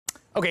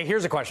Okay,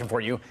 here's a question for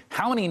you.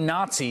 How many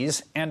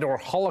Nazis and or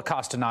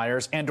Holocaust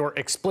deniers and or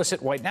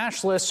explicit white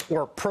nationalists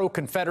or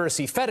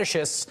pro-confederacy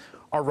fetishists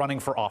are running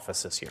for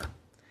office this year?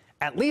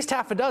 At least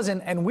half a dozen,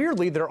 and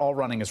weirdly, they're all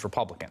running as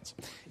Republicans,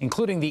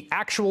 including the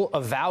actual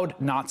avowed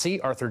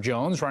Nazi, Arthur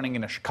Jones, running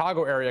in a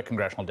Chicago area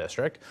congressional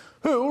district,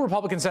 who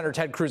Republican Senator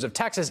Ted Cruz of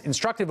Texas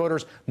instructed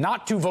voters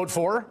not to vote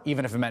for,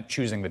 even if it meant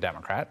choosing the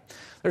Democrat.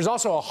 There's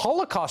also a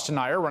Holocaust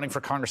denier running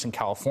for Congress in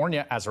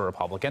California as a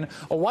Republican,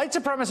 a white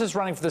supremacist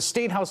running for the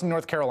State House in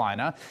North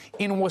Carolina.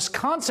 In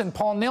Wisconsin,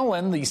 Paul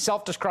Nehlen, the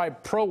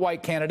self-described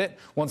pro-white candidate,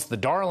 once the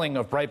darling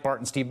of Breitbart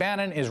and Steve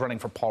Bannon, is running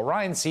for Paul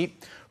Ryan's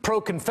seat.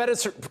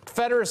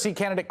 Pro-confederacy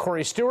candidate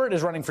Corey Stewart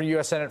is running for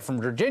U.S. Senate from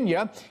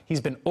Virginia.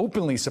 He's been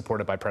openly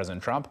supported by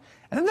President Trump.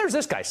 And then there's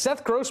this guy,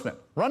 Seth Grossman,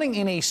 running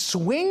in a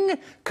swing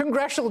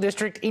congressional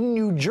district in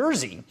New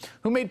Jersey,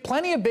 who made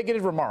plenty of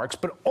bigoted remarks,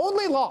 but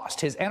only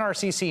lost his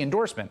NRCC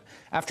endorsement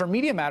after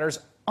Media Matters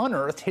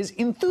unearthed his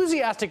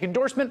enthusiastic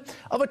endorsement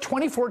of a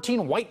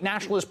 2014 white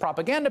nationalist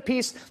propaganda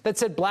piece that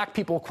said black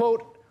people,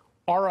 quote,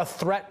 are a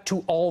threat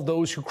to all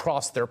those who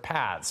cross their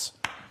paths.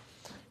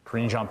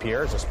 Karine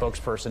Jean-Pierre is a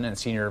spokesperson and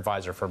senior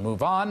advisor for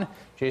Move On.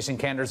 Jason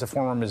Kander is a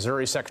former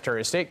Missouri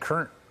Secretary of State,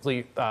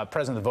 currently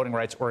president of the voting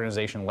rights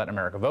organization Let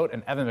America Vote.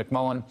 And Evan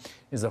McMullen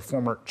is the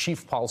former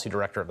chief policy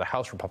director of the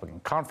House Republican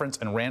Conference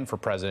and ran for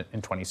president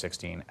in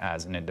 2016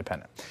 as an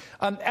independent.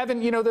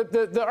 Evan, you know,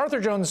 the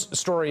Arthur Jones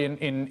story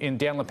in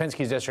Dan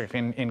Lipinski's district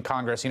in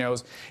Congress, you know,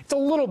 it's a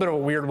little bit of a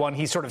weird one.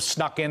 He sort of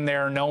snuck in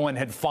there. No one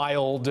had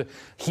filed.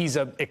 He's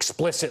an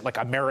explicit, like,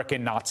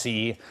 American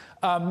Nazi.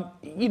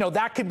 You know,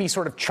 that could be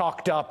sort of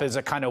chalked up as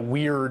a kind of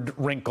weird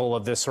wrinkle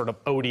of this sort of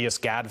odious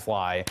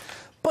gadfly.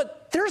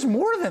 But there's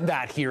more than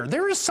that here.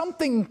 There is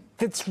something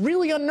that's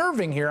really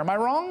unnerving here. Am I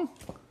wrong?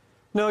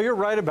 No, you're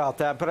right about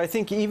that. But I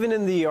think even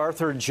in the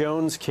Arthur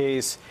Jones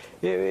case,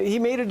 he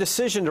made a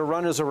decision to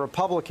run as a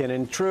Republican.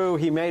 And true,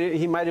 he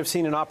might have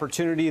seen an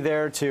opportunity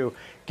there to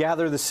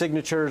gather the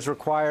signatures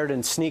required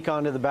and sneak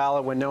onto the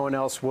ballot when no one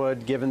else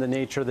would, given the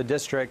nature of the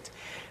district.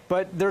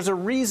 But there's a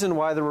reason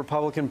why the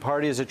Republican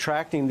Party is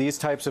attracting these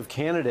types of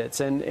candidates,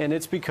 and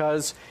it's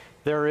because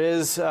there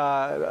is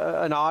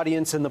an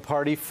audience in the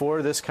party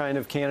for this kind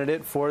of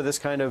candidate, for this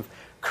kind of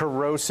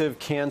corrosive,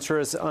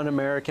 cancerous,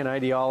 un-American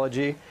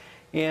ideology.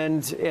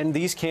 And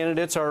these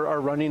candidates are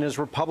running as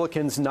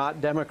Republicans,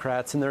 not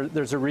Democrats, and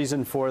there's a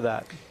reason for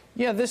that.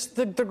 Yeah,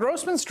 the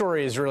Grossman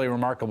story is really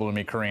remarkable to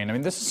me, Karine. I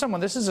mean, this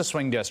is a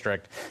swing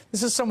district.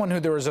 This is someone who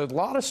there was a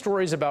lot of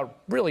stories about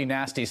really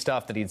nasty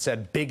stuff that he'd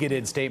said,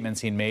 bigoted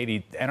statements he'd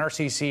made.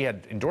 NRCC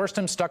had endorsed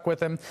him, stuck with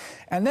him.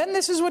 And then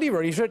this is what he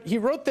wrote. He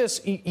wrote this,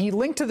 he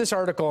linked to this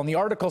article, and the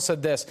article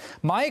said this: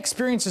 my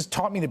experiences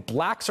taught me that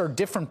blacks are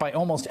different by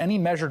almost any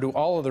measure to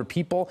all other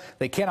people.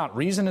 They cannot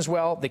reason as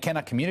well. They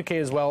cannot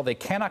communicate as well. They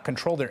cannot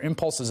control their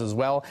impulses as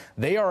well.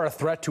 They are a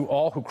threat to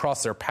all who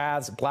cross their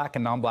paths, black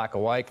and non-black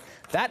alike.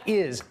 That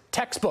is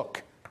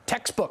textbook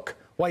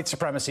white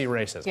supremacy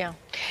racism. Yeah.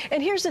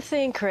 And here's the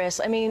thing,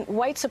 Chris. I mean,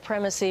 white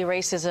supremacy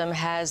racism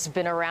has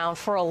been around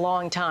for a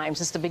long time,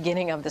 since the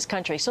beginning of this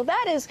country. So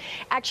that is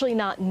actually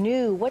not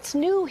new. What's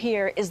new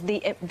here is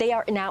they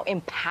are now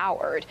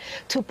empowered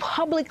to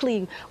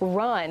publicly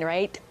run,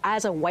 right,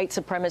 as a white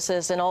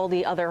supremacist and all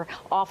the other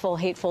awful,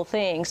 hateful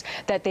things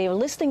that they are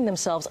listing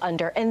themselves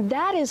under. And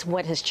that is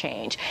what has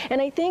changed.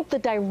 And I think the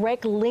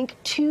direct link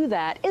to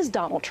that is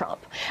Donald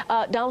Trump.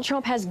 Donald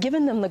Trump has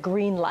given them the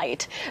green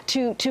light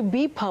to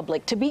be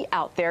public, to be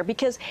out there,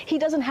 because he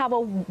doesn't have a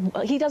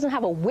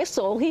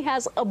whistle. He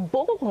has a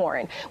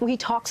bullhorn when he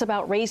talks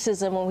about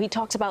racism, when he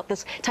talks about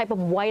this type of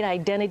white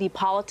identity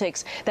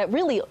politics that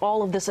really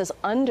all of this is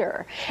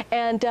under.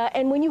 And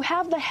when you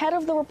have the head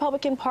of the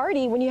Republican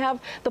Party, when you have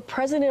the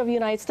president of the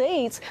United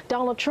States,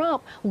 Donald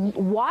Trump,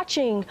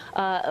 watching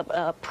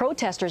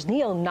protesters,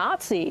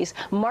 neo-Nazis,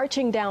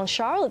 marching down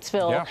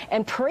Charlottesville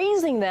and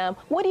praising them,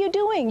 what are you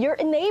doing? You're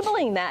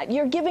enabling that.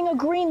 You're giving a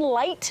green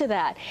light to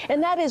that.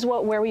 And that is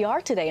where we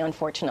are today,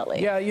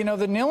 unfortunately. Yeah, you know,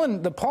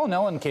 the Paul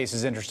Nehlen case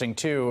is interesting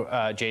too,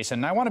 Jason.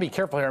 And I want to be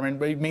careful here. I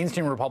mean,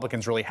 mainstream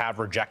Republicans really have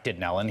rejected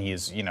Nehlen.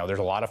 He's, you know, there's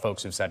a lot of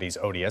folks who've said he's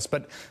odious.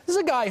 But this is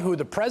a guy who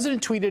the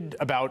president tweeted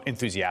about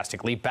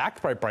enthusiastically,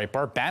 backed by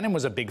Breitbart. Bannon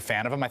was a big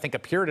fan of him, I think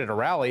appeared at a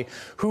rally,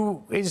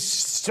 who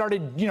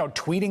started, you know,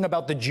 tweeting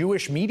about the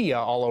Jewish media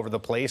all over the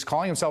place,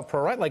 calling himself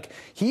pro-right. Like,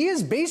 he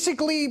is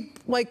basically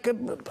like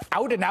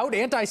out and out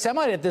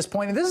anti-Semite at this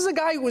point. And this is a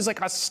guy who was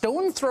like a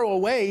stone throw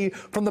away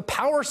from the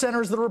power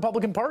centers of the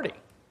Republican Party.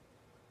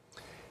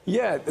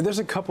 Yeah, there's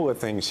a couple of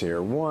things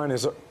here. One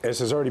is, as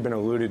has already been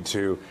alluded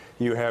to,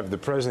 you have the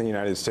President of the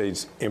United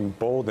States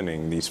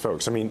emboldening these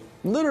folks. I mean,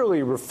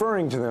 literally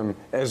referring to them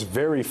as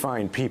very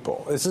fine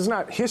people. This is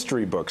not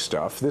history book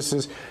stuff. This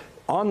is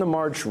on the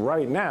march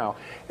right now.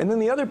 And then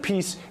the other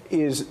piece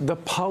is the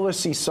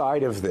policy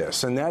side of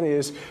this, and that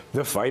is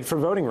the fight for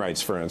voting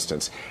rights, for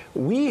instance.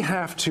 We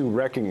have to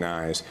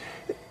recognize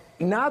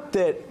not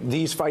that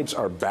these fights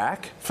are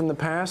back from the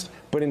past,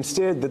 but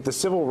instead that the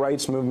civil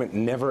rights movement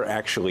never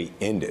actually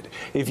ended.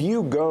 If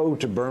you go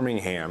to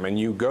Birmingham and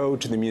you go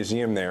to the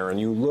museum there and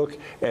you look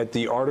at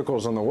the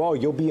articles on the wall,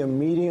 you'll be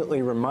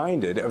immediately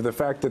reminded of the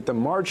fact that the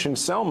march in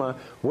Selma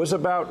was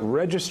about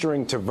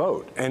registering to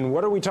vote. And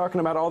what are we talking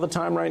about all the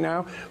time right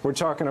now? We're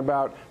talking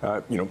about,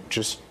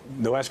 just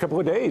the last couple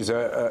of days,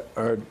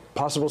 a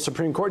possible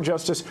Supreme Court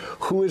justice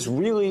who is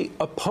really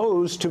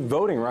opposed to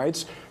voting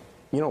rights,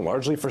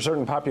 largely for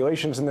certain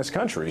populations in this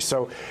country.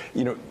 So,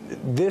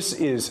 this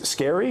is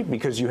scary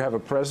because you have a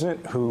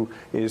president who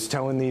is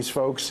telling these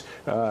folks,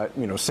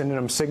 sending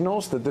them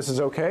signals that this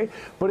is okay.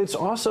 But it's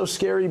also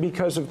scary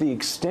because of the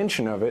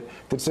extension of it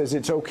that says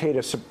it's okay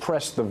to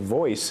suppress the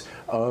voice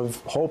of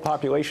whole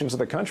populations of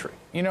the country.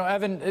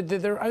 Evan,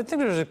 I think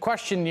there's a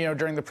question,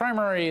 during the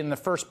primary in the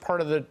first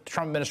part of the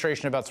Trump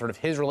administration about sort of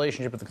his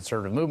relationship with the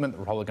conservative movement, the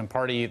Republican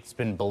Party. It's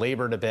been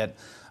belabored a bit.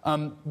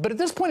 But at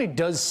this point, it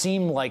does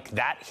seem like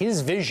that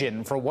his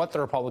vision for what the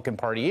Republican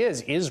Party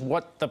is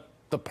what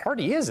the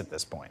party is at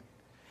this point.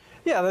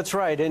 Yeah, that's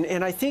right.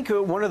 And I think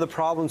one of the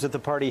problems that the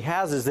party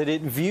has is that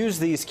it views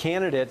these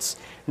candidates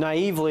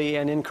naively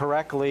and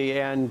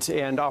incorrectly and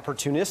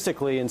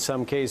opportunistically in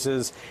some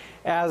cases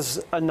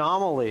as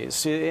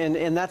anomalies.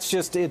 And that's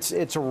just,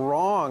 it's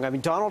wrong. I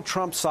mean, Donald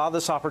Trump saw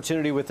this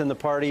opportunity within the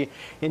party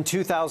in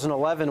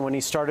 2011 when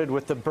he started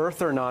with the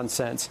birther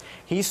nonsense.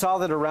 He saw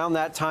that around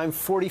that time,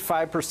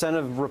 45%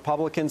 of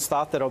Republicans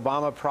thought that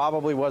Obama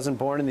probably wasn't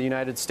born in the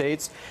United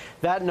States.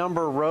 That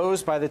number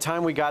rose by the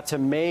time we got to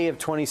May of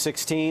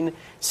 2016.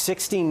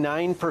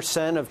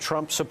 69% of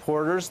Trump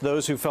supporters,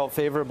 those who felt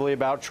favorably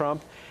about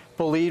Trump,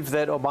 believed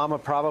that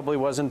Obama probably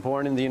wasn't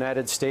born in the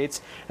United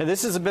States. And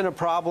this has been a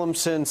problem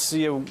since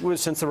the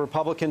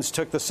Republicans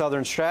took the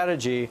Southern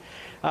strategy.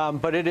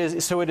 But it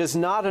is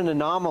not an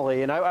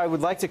anomaly. And I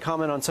would like to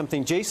comment on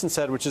something Jason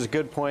said, which is a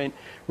good point,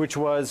 which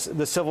was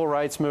the civil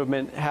rights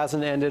movement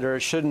hasn't ended, or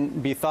it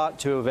shouldn't be thought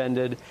to have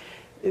ended.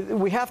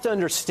 We have to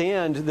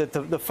understand that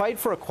the fight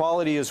for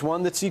equality is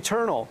one that's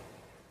eternal.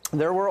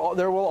 There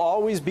will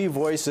always be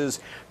voices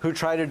who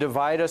try to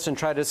divide us and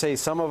try to say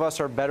some of us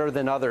are better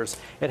than others.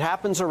 It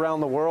happens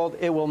around the world.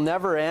 It will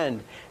never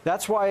end.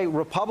 That's why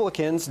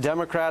Republicans,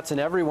 Democrats, and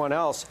everyone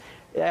else,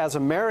 as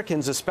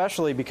Americans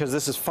especially, because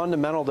this is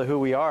fundamental to who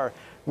we are,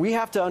 we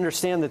have to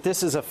understand that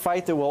this is a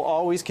fight that will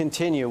always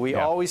continue. We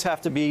always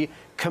have to be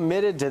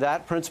committed to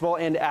that principle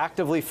and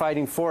actively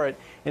fighting for it.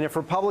 And if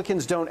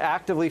Republicans don't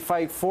actively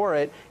fight for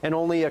it and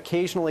only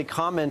occasionally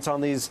comment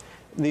on these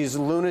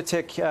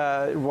lunatic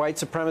white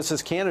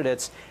supremacist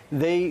candidates,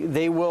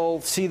 they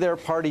will see their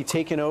party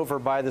taken over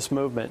by this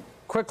movement.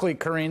 Quickly,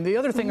 Karine, the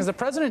other thing is the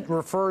president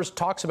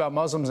talks about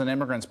Muslims and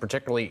immigrants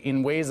particularly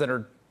in ways that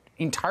are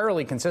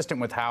entirely consistent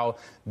with how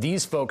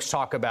these folks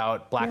talk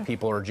about black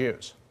people or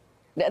Jews.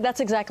 That's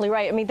exactly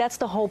right. I mean, that's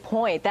the whole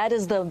point. That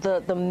is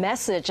the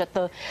message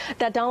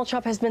that Donald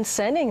Trump has been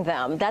sending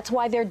them. That's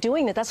why they're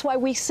doing it. That's why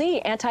we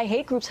see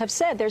anti-hate groups have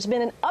said there's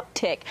been an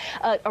uptick,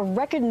 a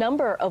record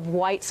number of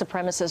white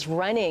supremacists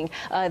running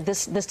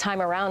this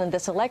time around in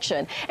this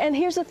election. And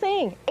here's the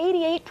thing,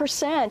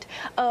 88%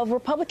 of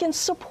Republicans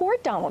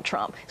support Donald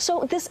Trump.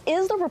 So this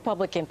is the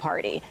Republican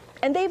Party.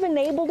 And they've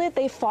enabled it,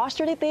 they've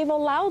fostered it, they've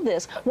allowed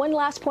this. One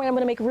last point I'm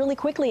going to make really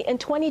quickly. In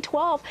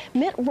 2012,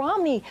 Mitt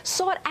Romney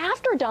sought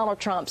after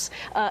Donald Trump's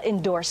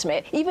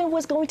endorsement, even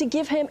was going to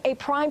give him a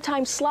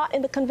primetime slot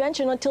in the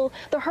convention until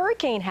the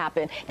hurricane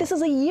happened. This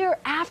is a year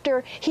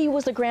after he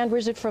was the grand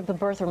wizard for the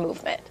birther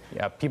movement.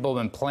 Yeah, people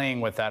have been playing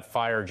with that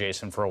fire,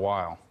 Jason, for a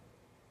while.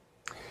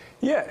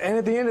 Yeah, and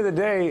at the end of the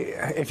day,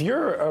 if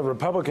you're a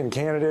Republican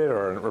candidate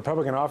or a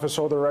Republican office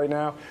holder right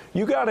now,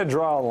 you got to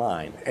draw a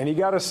line. And you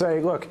got to say,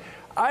 look,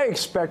 I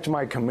expect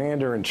my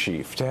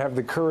commander-in-chief to have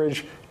the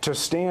courage to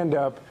stand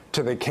up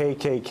to the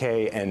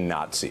KKK and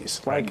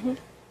Nazis. Like,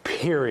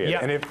 period.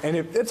 Yep. And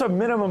if it's a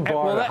minimum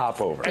bar to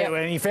hop over.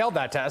 And he failed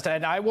that test.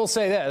 And I will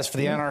say this, for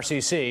the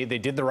NRCC, they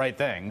did the right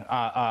thing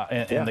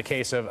in the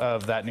case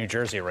of that New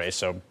Jersey race.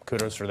 So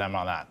kudos for them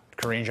on that.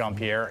 Karine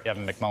Jean-Pierre,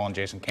 Evan McMullen,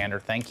 Jason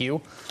Kander, thank you.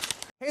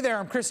 Hey there,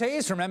 I'm Chris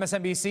Hayes from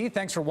MSNBC.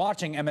 Thanks for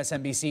watching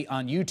MSNBC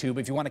on YouTube.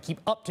 If you want to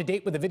keep up to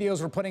date with the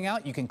videos we're putting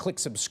out, you can click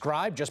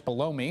subscribe just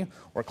below me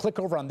or click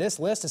over on this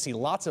list to see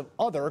lots of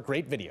other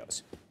great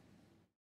videos.